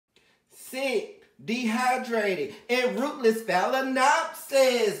sick, dehydrated, and rootless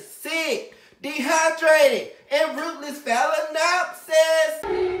phalaenopsis. Sick, dehydrated, and rootless phalaenopsis.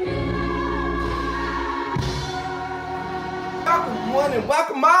 Welcome one and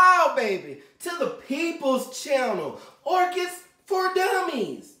welcome all, baby, to the People's Channel, Orchids for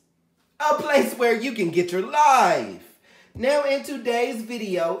Dummies. A place where you can get your life. Now in today's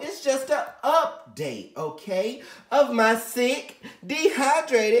video, it's just an update, okay, of my sick,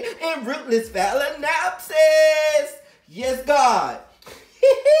 dehydrated, and rootless phalaenopsis. Yes, God.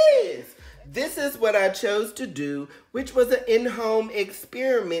 This is what I chose to do, which was an in-home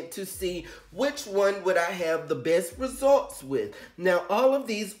experiment to see which one would I have the best results with. Now, all of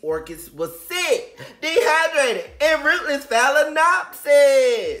these orchids was sick, dehydrated, and rootless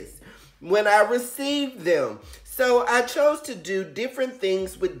phalaenopsis when I received them. So I chose to do different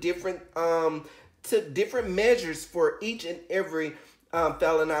things with different measures for each and every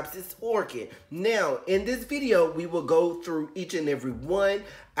phalaenopsis orchid. Now, in this video, we will go through each and every one.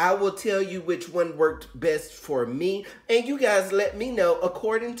 I will tell you which one worked best for me, and you guys let me know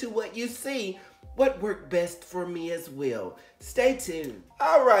according to what you see what worked best for me as well. Stay tuned.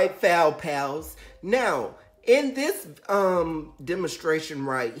 All right, Phal Pals. Now, in this demonstration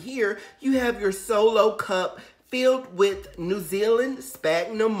right here, you have your solo cup filled with New Zealand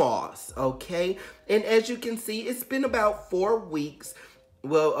sphagnum moss, okay? And as you can see, it's been about 4 weeks,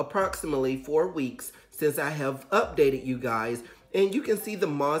 well, approximately 4 weeks since I have updated you guys. And you can see the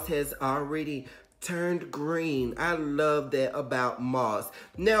moss has already turned green. I love that about moss.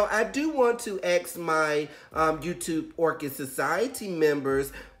 Now, I do want to ask my YouTube Orchid Society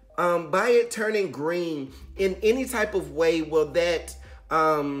members, by it turning green in any type of way, will that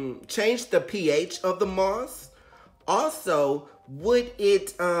change the pH of the moss? Also, would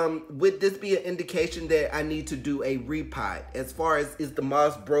this be an indication that I need to do a repot as far as is the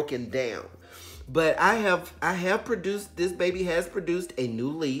moss broken down? But I have produced, this baby has produced a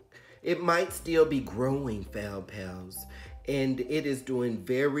new leaf. It might still be growing, Phal Pals, and it is doing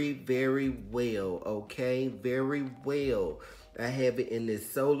very, very well, okay? Very well. I have it in this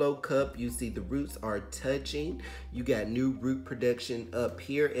solo cup. You see the roots are touching. You got new root production up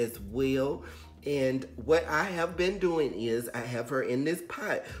here as well. And what I have been doing is I have her in this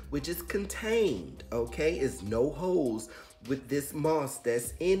pot, which is contained, okay? It's no holes with this moss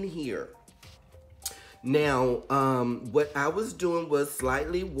that's in here. Now, what I was doing was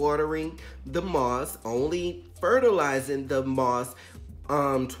slightly watering the moss, only fertilizing the moss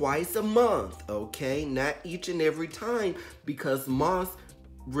twice a month, okay? Not each and every time, because moss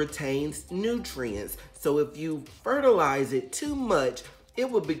retains nutrients. So if you fertilize it too much, it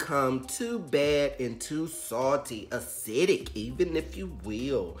will become too bad and too salty, acidic, even, if you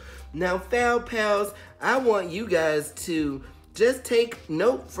will. Now, Phal Pals, I want you guys to just take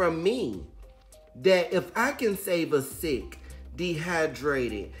note from me that if I can save a sick,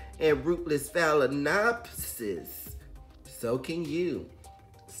 dehydrated, and rootless phalaenopsis, so can you.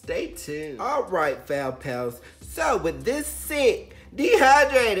 Stay tuned. All right, Phal Pals. So with this sick,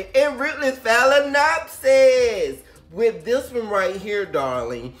 dehydrated, and rootless phalaenopsis, with this one right here,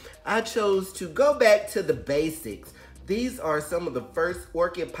 darling, I chose to go back to the basics. These are some of the first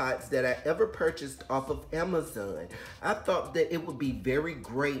orchid pots that I ever purchased off of Amazon. I thought that it would be very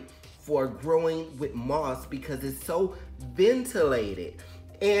great for growing with moss because it's so ventilated.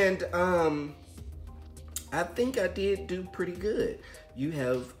 And I think I did do pretty good. You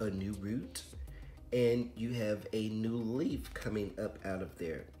have a new root and you have a new leaf coming up out of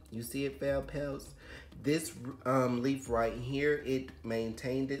there. You see it, Phal Pals? This leaf right here, it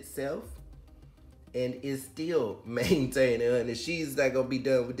maintained itself and is still maintaining, and she's not gonna be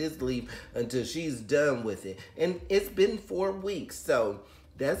done with this leaf until she's done with it. And it's been 4 weeks, so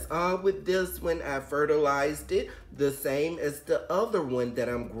that's all with this one. I fertilized it the same as the other one that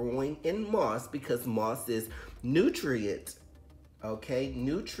I'm growing in moss, because moss is nutrient, okay?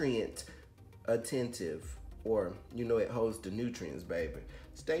 Nutrient attentive, or, you know, it holds the nutrients, baby.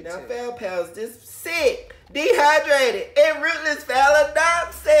 Stay tuned. Now, Phal Pals, this sick, dehydrated, and rootless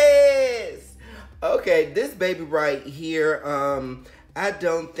phalaenopsis. Okay, this baby right here, I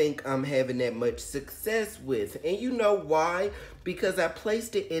don't think I'm having that much success with. And you know why? Because I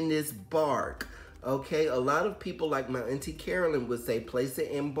placed it in this bark. Okay, a lot of people, like my Auntie Carolyn, would say place it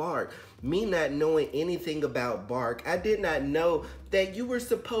in bark. Me not knowing anything about bark, I did not know that you were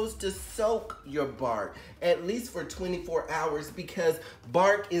supposed to soak your bark at least for 24 hours, because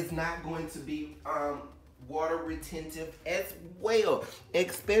bark is not going to be water retentive as well,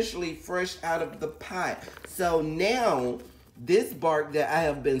 especially fresh out of the pot. So now this bark that I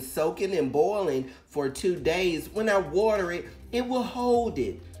have been soaking and boiling for 2 days, when I water it, it will hold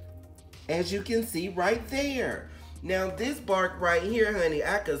it. as you can see right there. Now this bark right here, honey,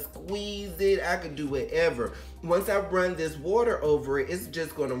 I could squeeze it, I could do whatever. Once I run this water over it, it's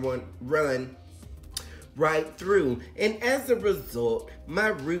just gonna run right through. And as a result, my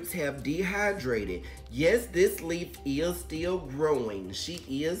roots have dehydrated. Yes, this leaf is still growing. She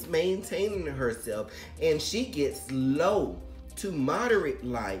is maintaining herself, and she gets low to moderate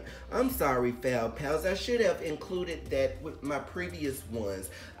light. I'm sorry, Phal Pals. I should have included that with my previous ones.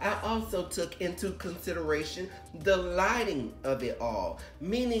 I also took into consideration the lighting of it all,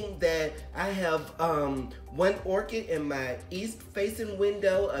 meaning that I have one orchid in my east-facing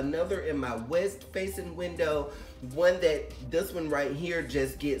window, another in my west-facing window, this one right here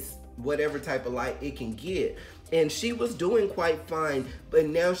just gets whatever type of light it can get. And she was doing quite fine, but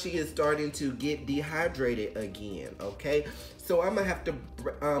now she is starting to get dehydrated again, okay? So I'm gonna have to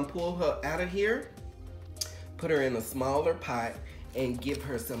pull her out of here, put her in a smaller pot, and give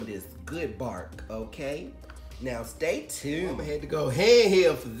her some of this good bark, okay? Now stay tuned. I'm gonna have to go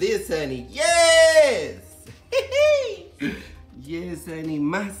handheld for this, honey. Yes! Yes, honey,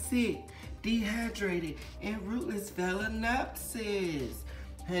 my sick, dehydrated, and rootless Phalaenopsis.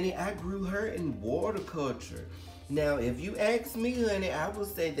 Honey, I grew her in water culture. Now, if you ask me, honey, I will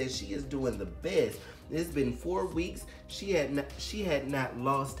say that she is doing the best. It's been 4 weeks. She had not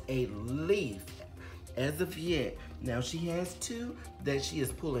lost a leaf as of yet. Now, she has 2 that she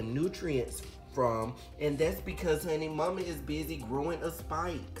is pulling nutrients from, and that's because, honey, mama is busy growing a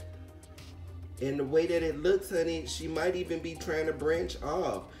spike. And the way that it looks, honey, she might even be trying to branch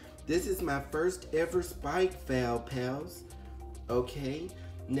off. This is my first ever spike, Phal Pals. Okay?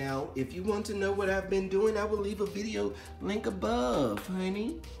 Now, if you want to know what I've been doing, I will leave a video link above,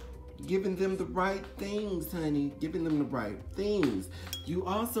 honey. Giving them the right things, honey. Giving them the right things. You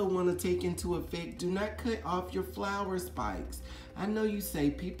also want to take into effect, do not cut off your flower spikes. I know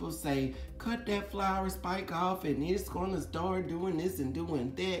people say, cut that flower spike off and it's going to start doing this and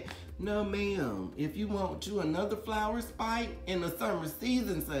doing that. No, ma'am. If you want you another flower spike in the summer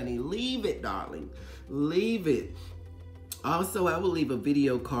seasons, honey, leave it, darling. Leave it. Also, I will leave a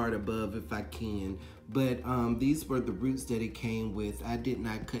video card above if I can, but these were the roots that it came with. I did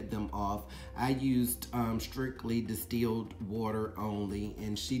not cut them off. I used strictly distilled water only,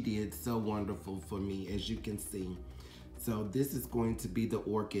 and she did so wonderful for me, as you can see. So this is going to be the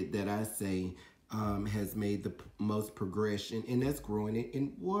orchid that I say has made the most progression, and that's growing it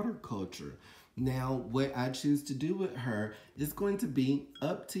in water culture. Now, what I choose to do with her is going to be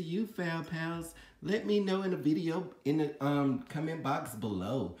up to you, Phal Pals. Let me know in the video, in the comment box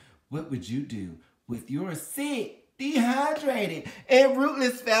below, what would you do with your sick, dehydrated, and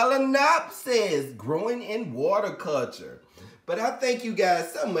rootless Phalaenopsis growing in water culture? But I thank you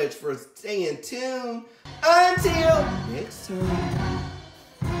guys so much for staying tuned. Until next time.